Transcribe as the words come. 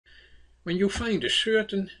When you find a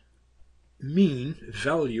certain mean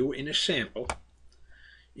value in a sample,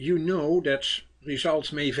 you know that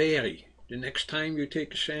results may vary. The next time you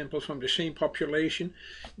take a sample from the same population,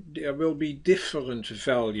 there will be different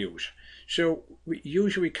values. So we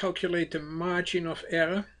usually calculate the margin of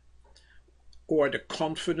error or the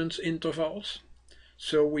confidence intervals.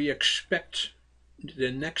 So we expect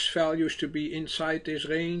the next values to be inside this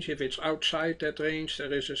range. If it's outside that range,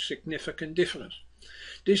 there is a significant difference.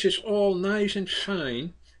 This is all nice and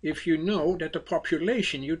fine if you know that the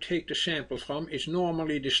population you take the sample from is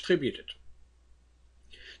normally distributed.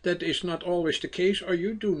 That is not always the case, or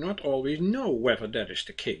you do not always know whether that is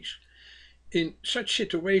the case. In such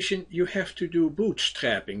situation you have to do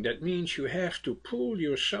bootstrapping. That means you have to pull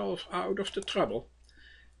yourself out of the trouble,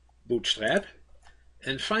 bootstrap,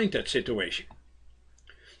 and find that situation.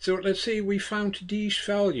 So let's say we found these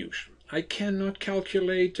values. I cannot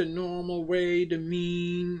calculate the normal way, the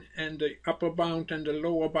mean and the upper bound and the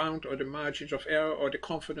lower bound, or the margins of error or the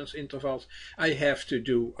confidence intervals. I have to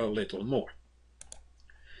do a little more.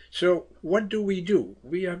 So what do?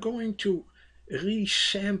 We are going to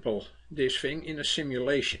resample this thing in a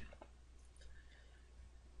simulation.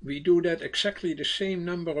 We do that exactly the same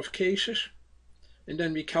number of cases, and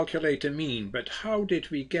then we calculate the mean. But how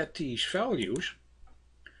did we get these values?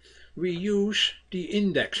 We use the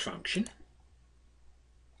index function,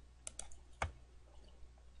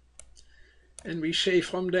 and we say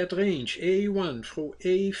from that range A1 through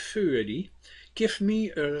A30, give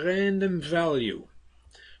me a random value.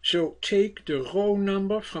 So take the row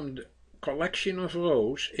number from the collection of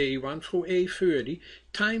rows A1 through A30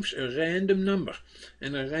 times a random number,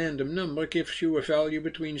 and a random number gives you a value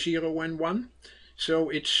between 0 and 1. So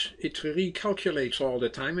it recalculates all the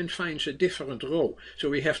time and finds a different row. So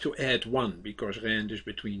we have to add 1 because rand is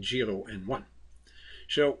between 0 and 1.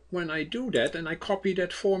 So when I do that and I copy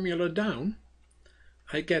that formula down,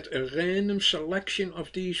 I get a random selection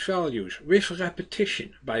of these values with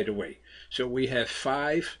repetition, by the way. So we have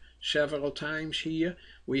 5 several times here,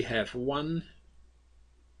 we have 1,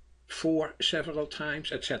 4 several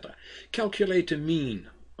times, etc. Calculate the mean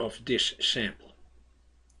of this sample.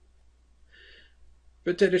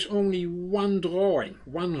 But that is only one drawing,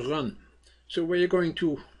 one run. So we're going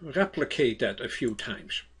to replicate that a few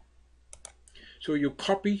times. So you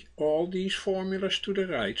copy all these formulas to the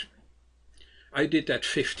right. I did that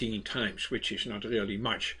 15 times, which is not really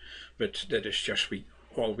much, but that is just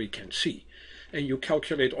all we can see. And you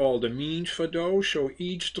calculate all the means for those, so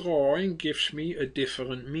each drawing gives me a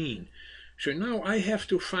different mean. So now I have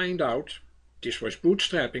to find out, this was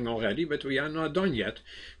bootstrapping already, but we are not done yet.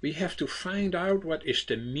 We have to find out what is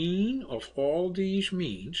the mean of all these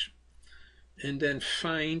means, and then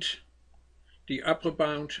find the upper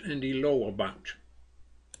bound and the lower bound.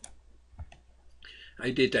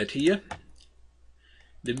 I did that here.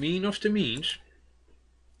 The mean of the means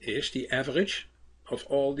is the average of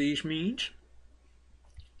all these means.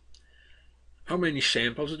 How many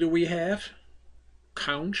samples do we have?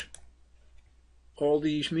 Count all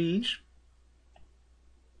these means.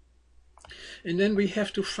 And then we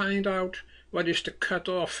have to find out what is the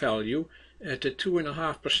cutoff value at the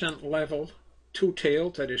 2.5% level,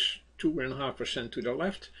 two-tailed, that is 2.5% to the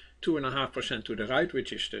left, 2.5% to the right,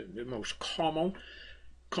 which is the most common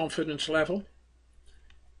confidence level.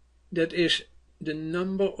 That is the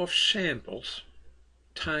number of samples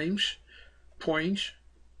times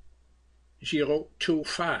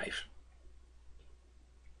 0.025.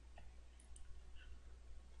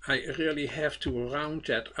 I really have to round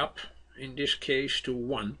that up, in this case to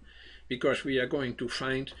 1, because we are going to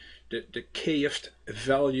find the kth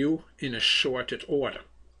value in a sorted order.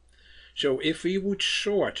 So if we would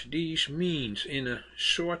sort these means in a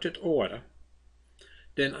sorted order,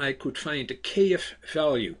 then I could find the kth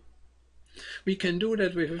value. We can do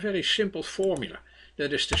that with a very simple formula.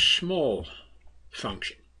 That is the small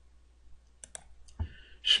function.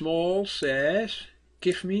 Small says,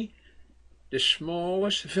 give me the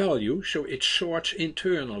smallest value, so it sorts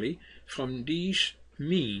internally from these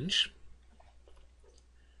means.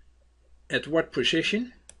 At what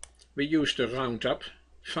position? We use the round up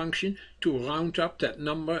function to round up that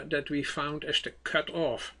number that we found as the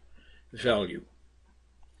cutoff value.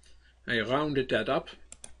 I rounded that up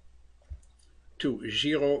to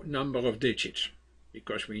 0 number of digits,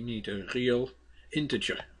 because we need a real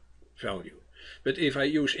integer value. But if I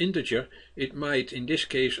use integer, it might in this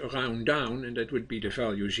case round down, and that would be the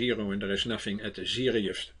value 0, and there is nothing at the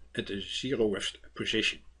zeroth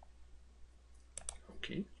position.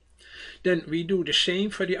 Okay. Then we do the same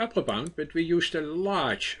for the upper bound, but we use the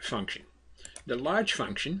large function. The large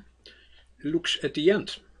function looks at the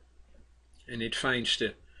end, and it finds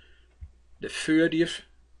the the 30th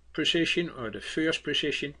position or the first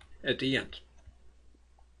position at the end.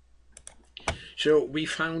 So we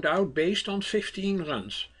found out based on 15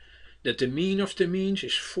 runs that the mean of the means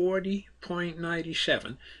is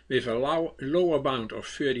 40.97 with a lower bound of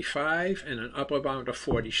 35 and an upper bound of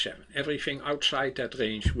 47. Everything outside that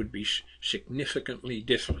range would be significantly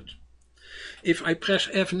different. If I press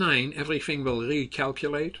F9, everything will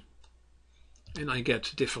recalculate and I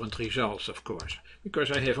get different results, of course, because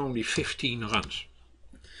I have only 15 runs.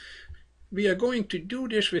 We are going to do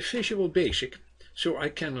this with Visual Basic, so I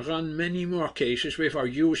can run many more cases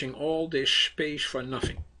without using all this space for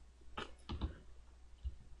nothing.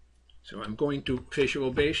 So I'm going to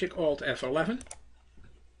Visual Basic, Alt F11,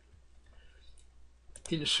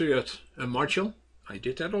 insert a module, I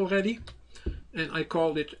did that already, and I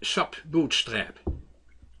called it sub Bootstrap.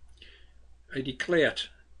 I declared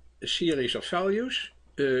a series of values,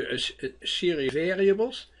 a series of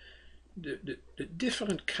variables. The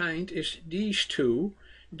different kind is these two,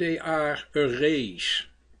 they are arrays.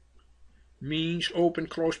 Means open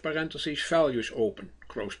close parentheses, values open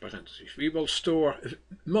close parentheses. We will store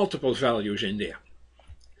multiple values in there.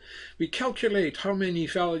 We calculate how many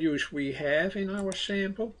values we have in our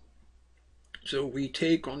sample. So we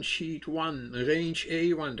take on sheet 1 range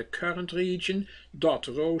A1 the current region dot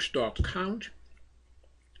rows dot count.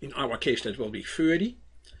 In our case that will be 30.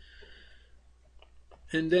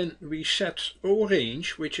 And then we set O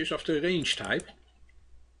range, which is of the range type,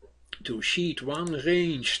 to sheet 1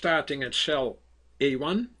 range starting at cell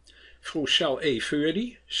A1 through cell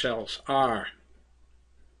A30, cells R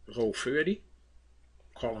row 30,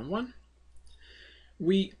 column 1.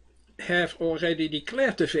 We have already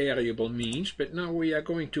declared the variable means, but now we are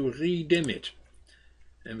going to redim it.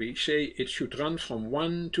 And we say it should run from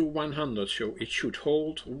 1 to 100, so it should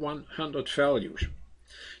hold 100 values.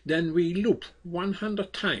 Then we loop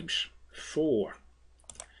 100 times for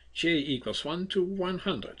j equals 1 to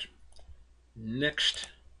 100. Next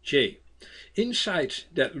j. Inside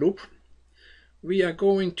that loop we are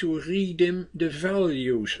going to redim the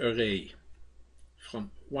values array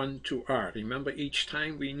from 1 to r. Remember, each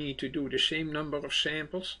time we need to do the same number of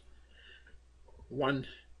samples. 1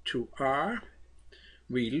 to r.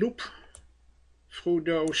 We loop through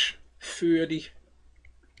those 30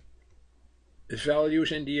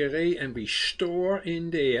 values in the array and we store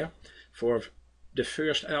in there for the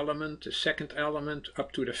first element, the second element,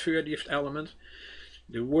 up to the 30th element,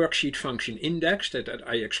 the worksheet function index that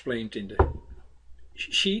I explained in the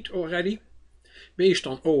sheet already, based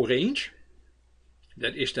on O range.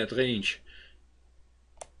 That is that range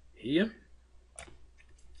here.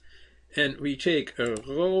 And we take a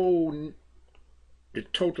row, the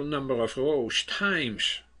total number of rows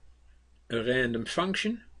times a random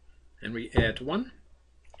function, and we add 1.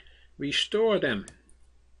 We store them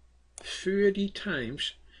 30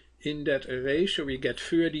 times in that array, so we get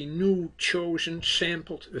 30 new chosen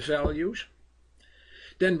sampled values.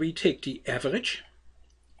 Then we take the average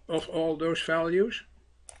of all those values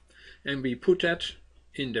and we put that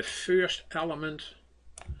in the first element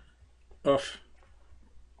of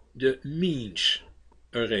the means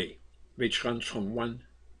array, which runs from 1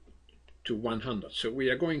 to 100. So we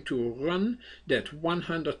are going to run that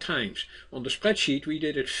 100 times. On the spreadsheet we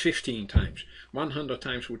did it 15 times. 100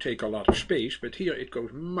 times would take a lot of space, but here it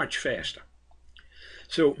goes much faster.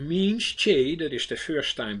 So means j, that is the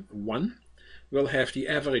first time 1, will have the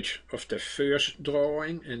average of the first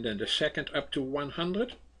drawing and then the second up to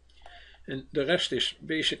 100. And the rest is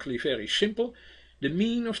basically very simple. The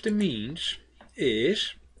mean of the means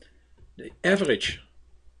is the average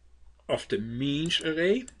of the means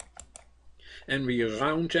array, and we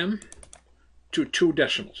round them to 2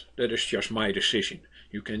 decimals. That is just my decision.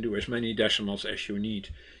 You can do as many decimals as you need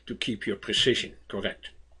to keep your precision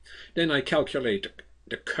correct. Then I calculate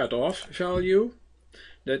the cutoff value.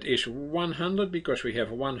 That is 100 because we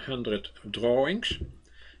have 100 drawings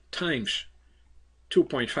times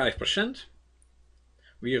 2.5%.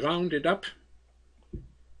 We round it up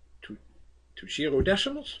to 0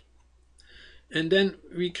 decimals. And then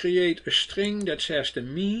we create a string that says the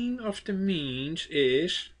mean of the means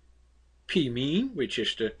is p mean, which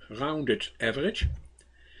is the rounded average.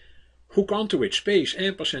 Hook onto it space,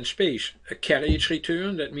 ampersand space, a carriage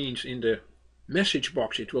return. That means in the message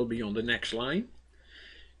box it will be on the next line.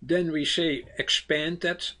 Then we say expand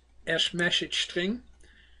that as message string.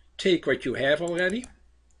 Take what you have already.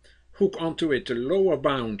 Hook onto it, the lower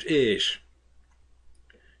bound is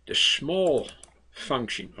the small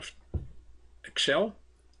function of Excel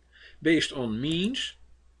based on means,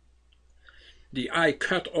 the I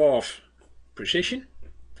cut off position,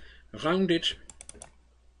 round it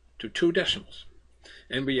to 2 decimals.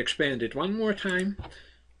 And we expand it one more time,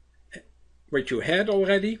 what you had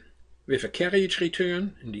already, with a carriage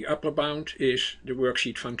return, and the upper bound is the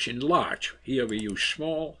worksheet function large. Here we use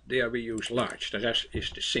small, there we use large, the rest is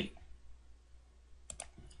the same.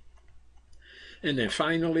 And then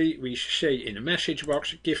finally we say in the message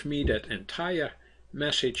box, give me that entire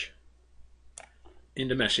message in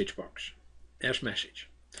the message box as message.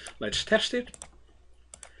 Let's test it.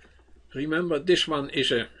 Remember, this one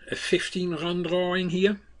is a 15 run drawing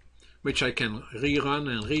here, which I can rerun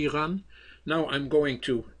and rerun. Now I'm going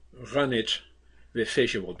to run it with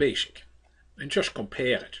Visual Basic and just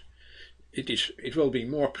compare it. It will be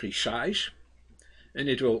more precise, and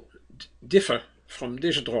it will differ from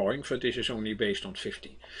this drawing, for this is only based on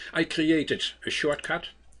 15. I created a shortcut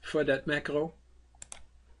for that macro.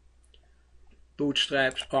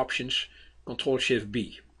 Bootstrap, options,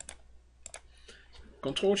 Ctrl-Shift-B.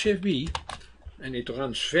 Ctrl-Shift-B, and it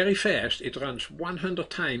runs very fast. It runs 100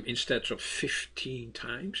 times instead of 15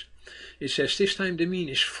 times. It says this time the mean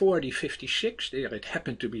is 40.56. There it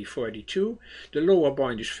happened to be 42. The lower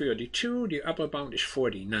bound is 32. The upper bound is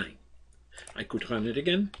 49. I could run it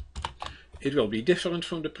again. It will be different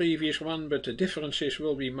from the previous one, but the differences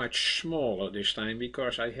will be much smaller this time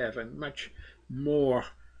because I have a much more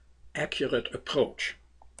accurate approach.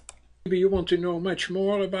 Maybe you want to know much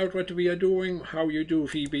more about what we are doing, how you do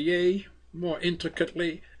VBA more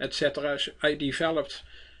intricately, etc. I developed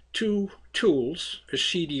two tools, a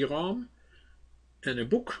CD-ROM and a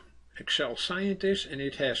book, Excel Scientist, and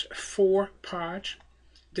it has 4 parts: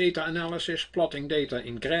 data analysis, plotting data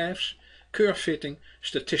in graphs, curve fitting,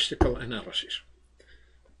 statistical analysis.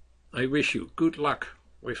 I wish you good luck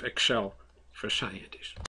with Excel for Scientists.